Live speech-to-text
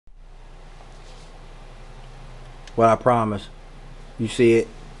what I promise. You see it.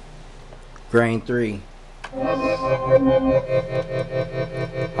 Grain 3. I'm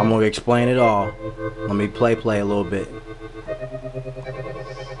gonna explain it all. Let me play a little bit.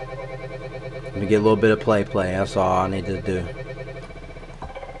 Let me get a little bit of play. That's all I need to do.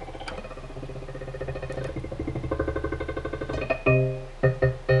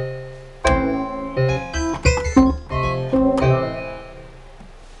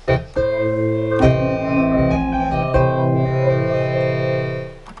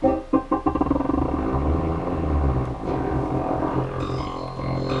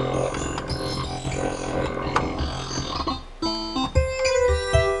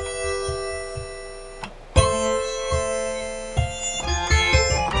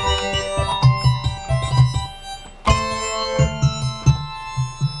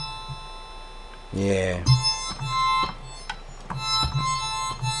 Yeah.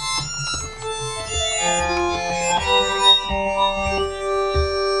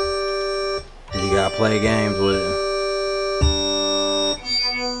 You gotta play games with it.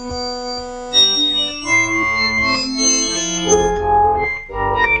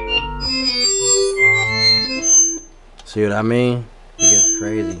 See what I mean? It gets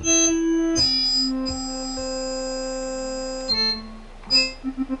crazy.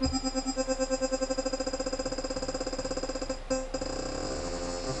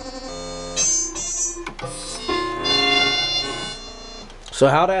 So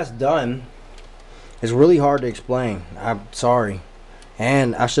how that's done is really hard to explain. I'm sorry.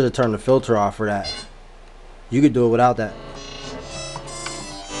 And I should have turned the filter off for that. You could do it without that.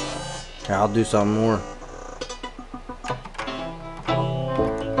 Here, I'll do something more.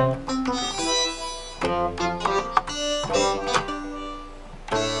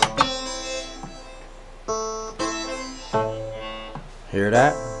 Hear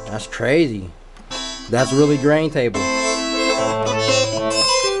that? That's crazy. That's really grain table.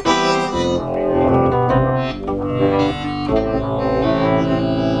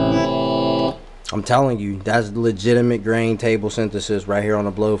 I'm telling you, that's legitimate grain table synthesis right here on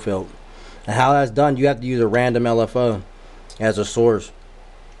the Blofeld. And how that's done, you have to use a random LFO as a source.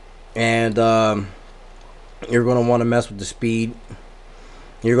 And you're going to want to mess with the speed.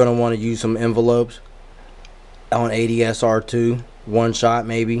 You're going to want to use some envelopes on ADSR2. One shot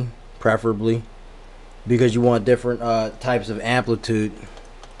maybe, preferably. Because you want different types of amplitude.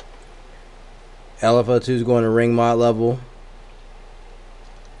 LFO2 is going to ring mod level.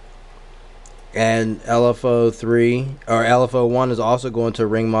 And LFO3 or LFO1 is also going to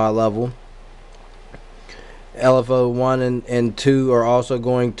ring mod level. LFO1 and 2 are also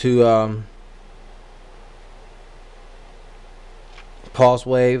going to pulse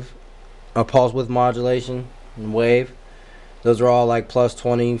wave, or pulse width modulation and wave. Those are all like plus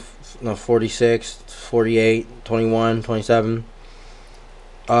 20, 46, 48, 21, 27.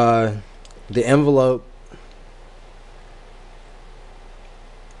 The envelope.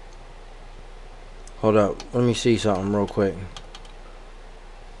 Hold up, let me see something real quick.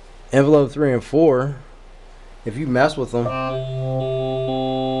 Envelope 3 and 4, if you mess with them,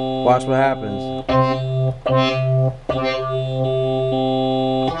 watch what happens.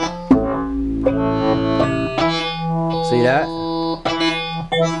 See that?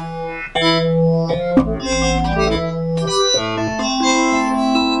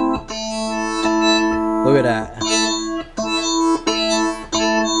 Look at that.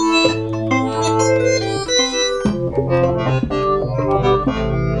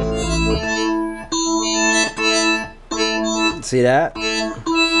 See that?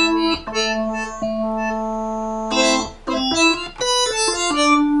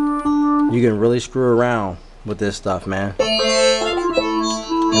 You can really screw around with this stuff, man.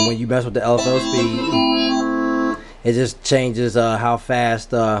 And when you mess with the LFO speed, it just changes how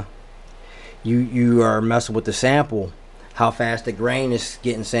fast you are messing with the sample, how fast the grain is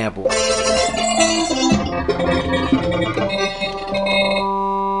getting sampled. See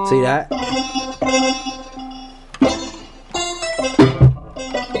that?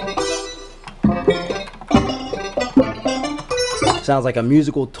 Sounds like a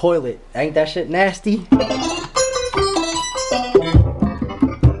musical toilet. Ain't that shit nasty?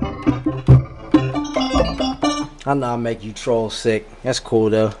 I know I make you trolls sick. That's cool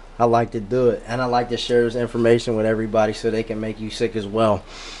though. I like to do it, and I like to share this information with everybody so they can make you sick as well.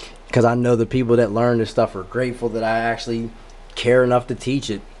 Because I know the people that learn this stuff are grateful that I actually care enough to teach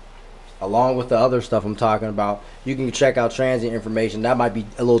it, along with the other stuff I'm talking about. You can check out transient information. That might be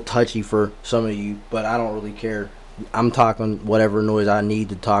a little touchy for some of you, but I don't really care. I'm talking whatever noise I need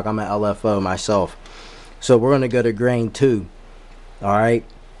to talk. I'm an LFO myself. So we're going to go to grain 2. Alright,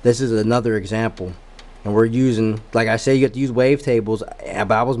 this is another example. And we're using, like I said, you have to use wavetables.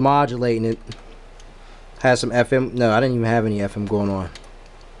 But I was modulating it. Had some FM. No, I didn't even have any FM going on.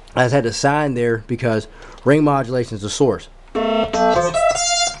 I just had the sine there because ring modulation is the source.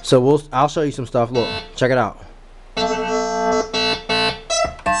 So I'll show you some stuff. Look, check it out.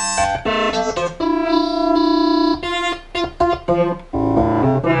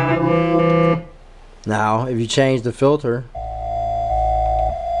 Now, if you change the filter,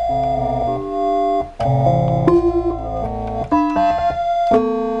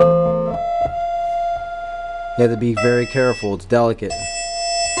 you have to be very careful. It's delicate.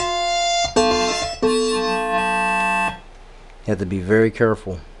 You have to be very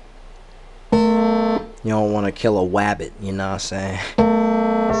careful. You don't want to kill a wabbit, you know what I'm saying?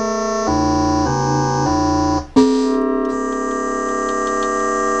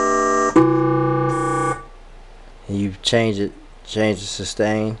 And you change the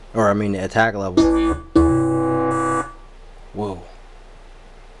sustain, or I mean the attack level. Whoa.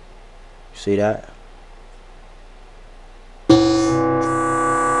 See that?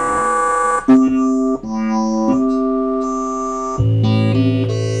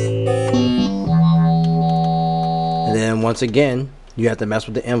 And then once again, you have to mess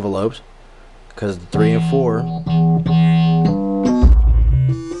with the envelopes, because the 3 and 4, you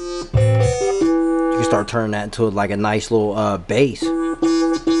can start turning that into like a nice little bass.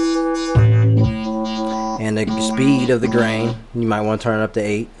 And the speed of the grain, you might want to turn it up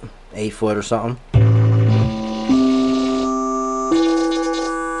to 8 foot or something.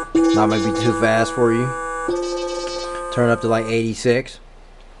 That might be too fast for you. Turn it up to like 86.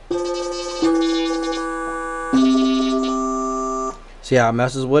 See how it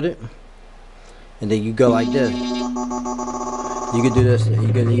messes with it? And then you go like this. You can do this.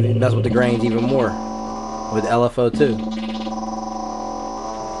 You can even mess with the grains even more with LFO too.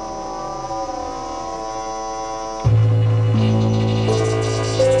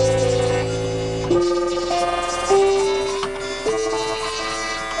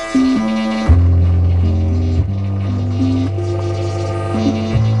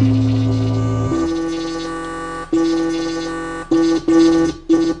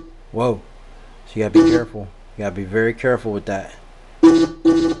 Whoa. So you gotta be careful. You gotta be very careful with that.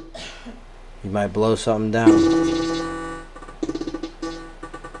 You might blow something down.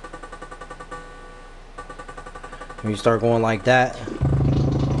 When you start going like that,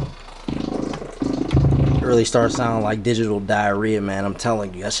 it really starts sounding like digital diarrhea, man. I'm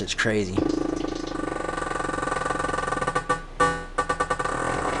telling you, that shit's crazy.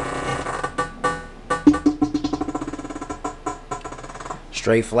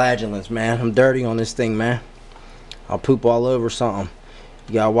 Straight flagellants, man. I'm dirty on this thing, man. I'll poop all over something.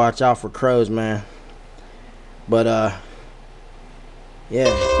 You gotta watch out for crows, man. But yeah.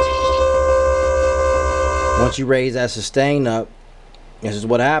 Once you raise that sustain up, this is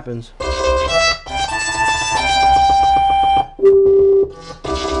what happens.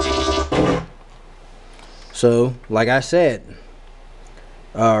 So, like I said,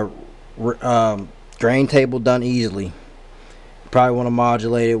 grain table done easily. Probably want to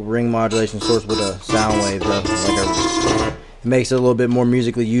modulate it with ring modulation source with a sound wave though. It makes it a little bit more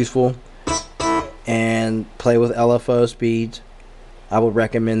musically useful. And play with LFO speeds. I would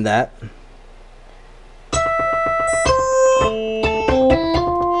recommend that.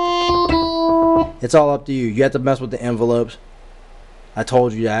 It's all up to you. You have to mess with the envelopes. I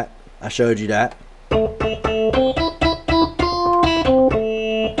told you that. I showed you that.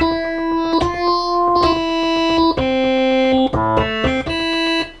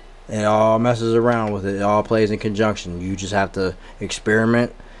 It all messes around with it. It all plays in conjunction. You just have to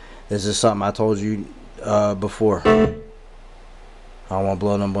experiment. This is something I told you before. I don't want to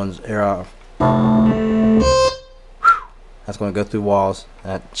blow no one's air off. That's going to go through walls.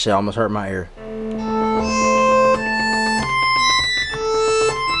 That shit almost hurt my ear.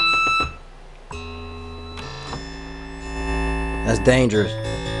 That's dangerous.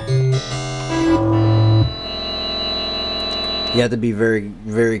 You have to be very,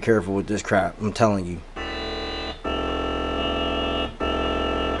 very careful with this crap. I'm telling you.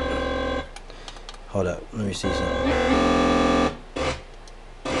 Hold up. Let me see something.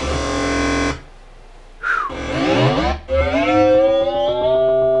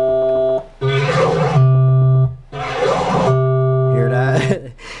 Hear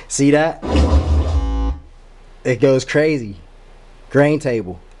that? See that? It goes crazy. Grain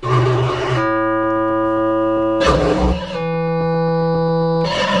table.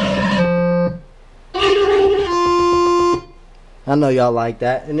 I know y'all like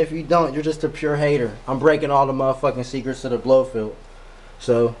that, and if you don't, you're just a pure hater. I'm breaking all the motherfucking secrets to the Blofeld.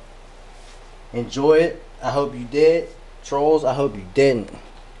 So, Enjoy it. I hope you did. Trolls, I hope you didn't.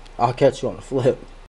 I'll catch you on the flip.